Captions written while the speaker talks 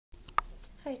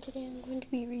Hi, today I'm going to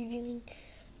be reviewing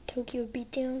Tokyo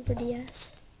Beatdown for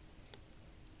DS.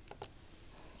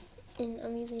 And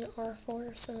I'm using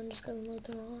R4, so I'm just going to load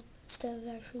the ROM instead of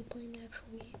actually playing the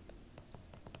actual game.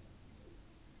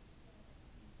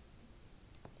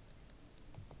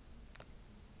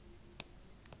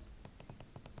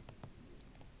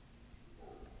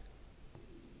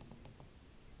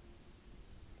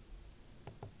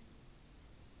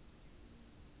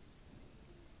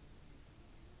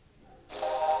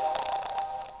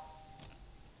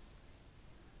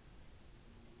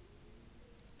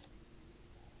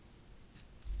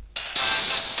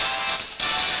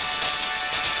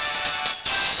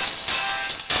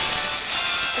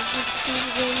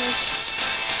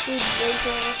 Big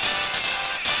visuals,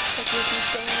 like you can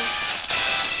see.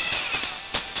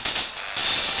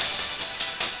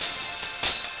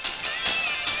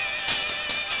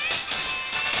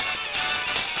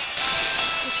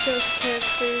 It shows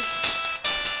characters.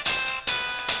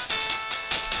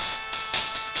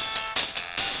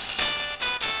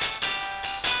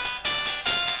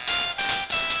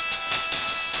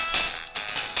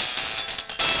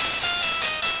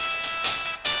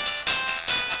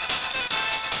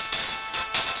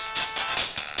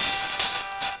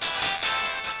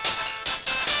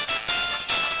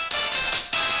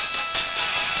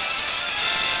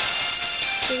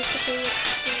 Basically, what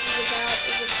this is about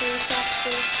is a police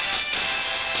officer.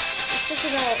 It's just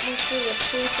about mostly a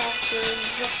police officer who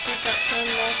just beats up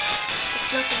criminals.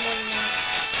 It's nothing more than that.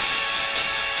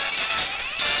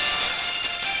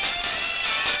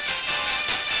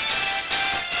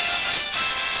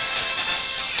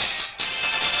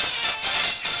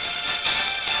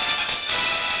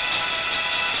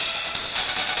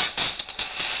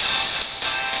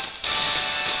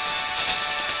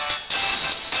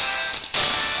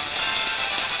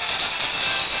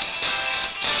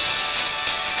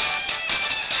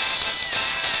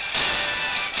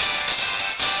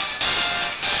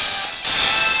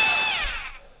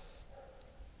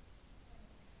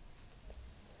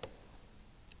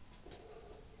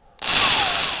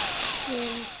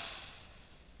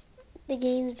 The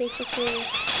game's basically,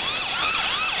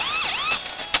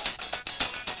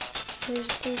 here's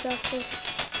the police officer.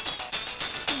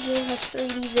 The game has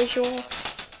 3D visuals.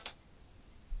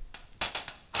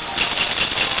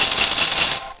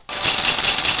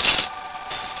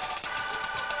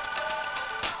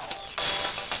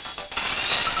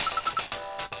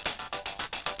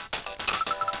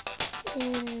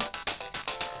 And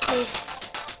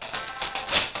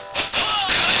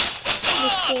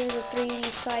this game is a 3D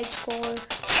side-scroller.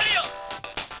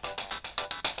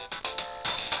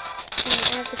 And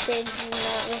I have to say, this is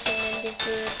not recommended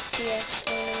for DS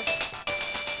owners.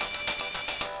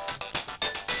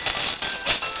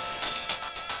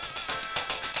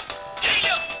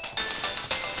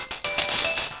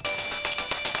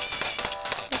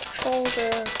 The controls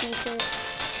are decent.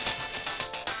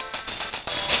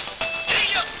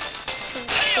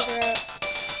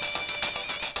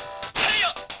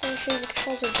 Actually, the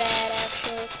controls are bad,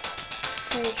 actually.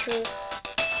 Very true.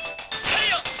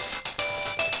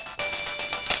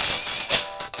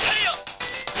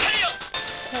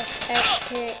 Press X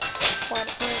to hit quad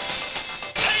hit.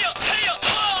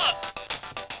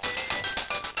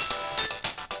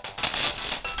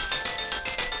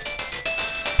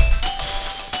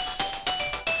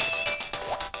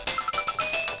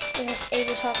 Press A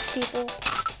to talk to people.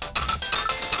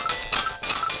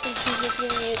 And he's just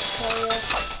giving you a tutorial.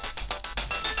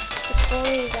 The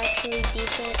story is actually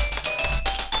decent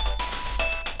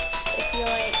if you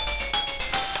like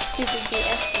stupid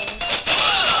DS games.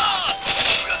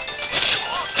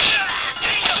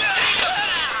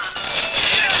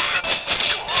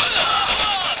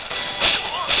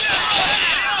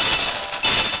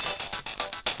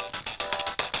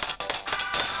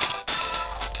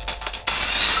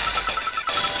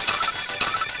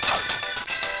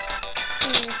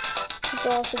 You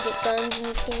can also get guns in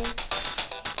this game.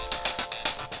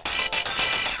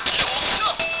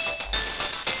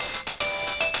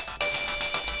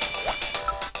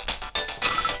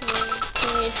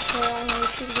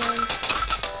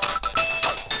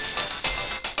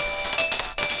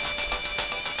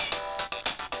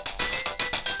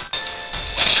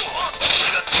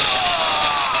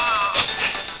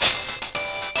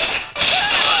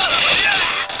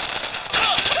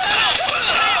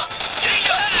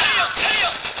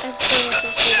 I've seen this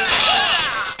in 3D.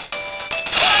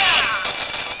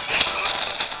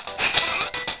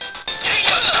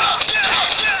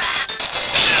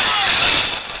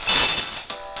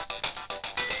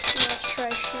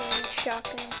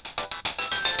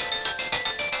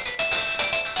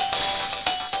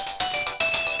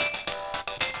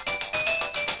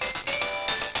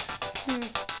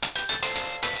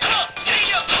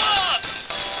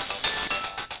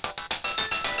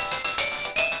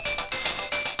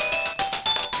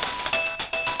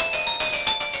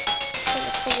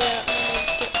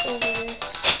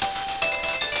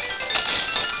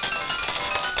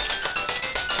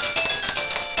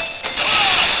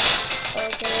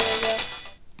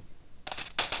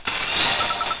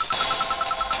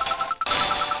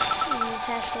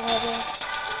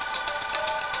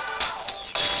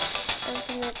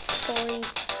 Ultimate story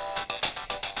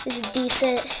is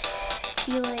decent if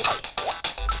you like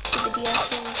the video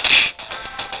things.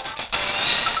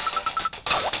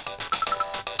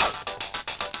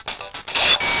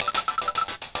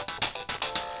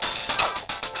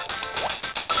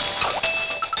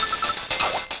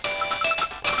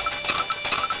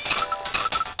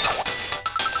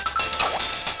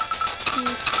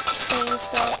 Saying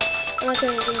stuff. I'm not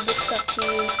going to read this stuff to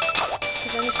you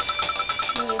because I'm just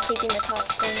taking the top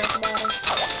screen off the bottom.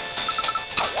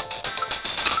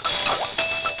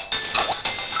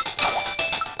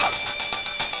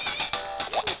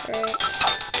 Alright.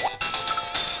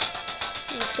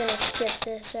 I'm just gonna skip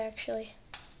this actually.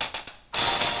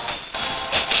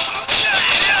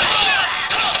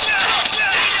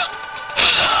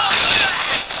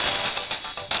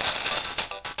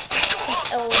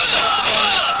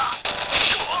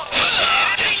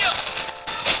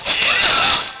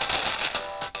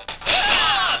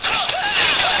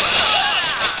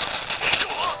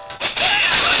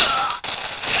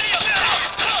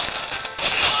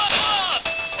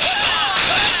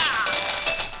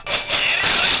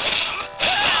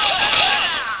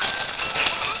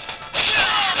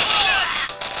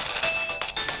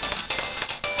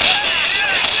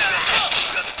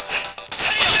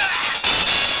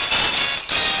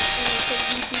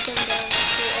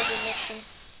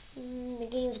 The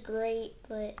game's great,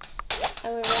 but I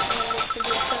would recommend it to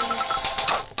get some.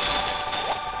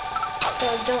 So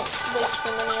don't waste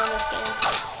your money on this game.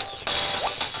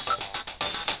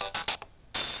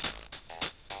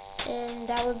 And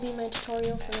that would be my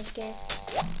tutorial for this game.